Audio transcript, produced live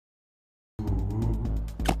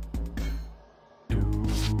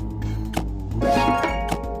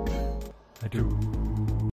Wake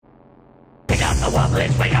up the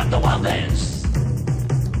wobblers, wake up the wobblers.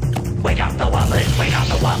 Wake up the wobblers, wake up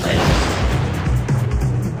the wobblers.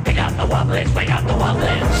 Wake up the wobblers, wake up the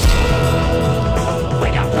wobblers.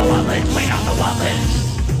 Wake up the wobblers, wake up the wobblers.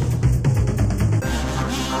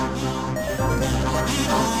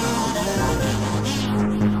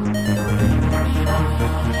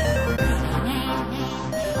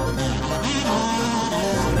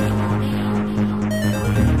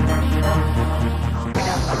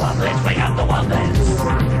 Wake up the wobblers.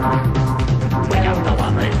 Wake up the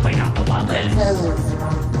wobblers, wake up the wobblers.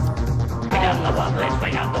 Wake up the wobblers,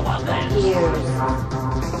 wake up the wobblers.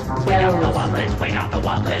 Wake up the wobblers, wake up the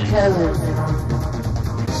wobblers.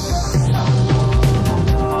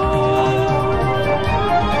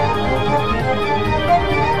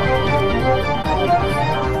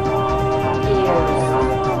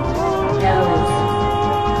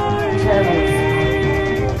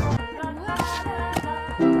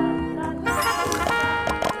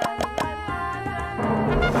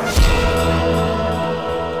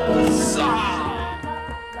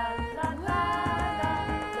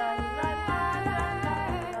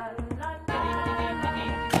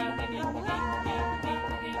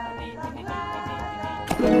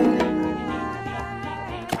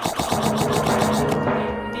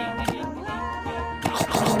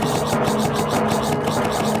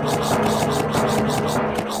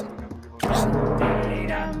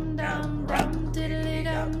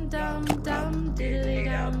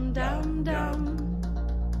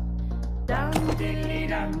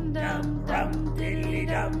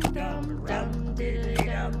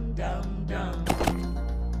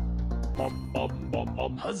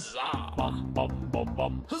 Huzzah! Bum bum bum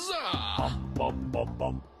bum. Huzzah! Bum bum bum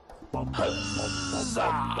bum. Huzzah!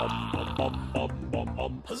 Bum bum bum bum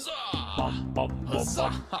bum. Huzzah! Bum bum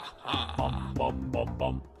huzzah! Bum bum bum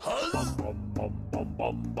bum. Huzzah! Bum bum bum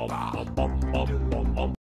bum bum bum bum bum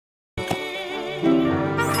bum.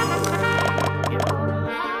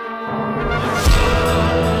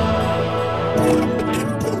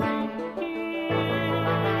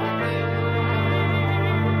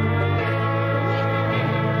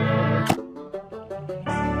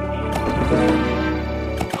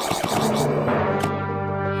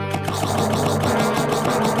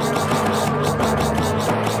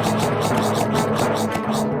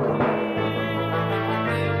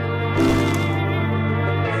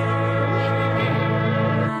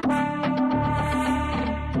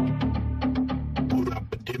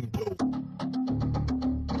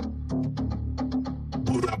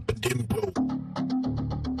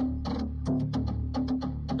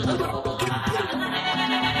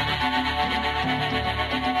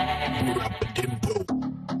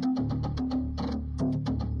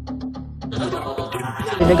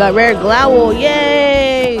 They got rare Glowl,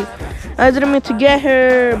 yay! I didn't mean to get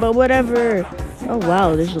her, but whatever. Oh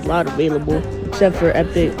wow, there's a lot available, except for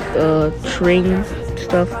epic train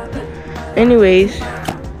stuff. Anyways,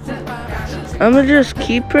 I'm gonna just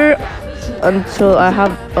keep her until I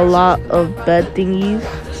have a lot of bed thingies,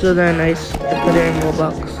 so then I put her in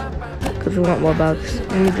Robux, because we want Robux.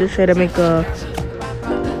 Let me just try to make a...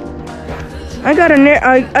 I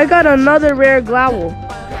got another rare Glowl.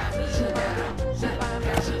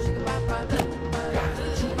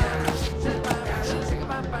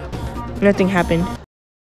 Nothing happened.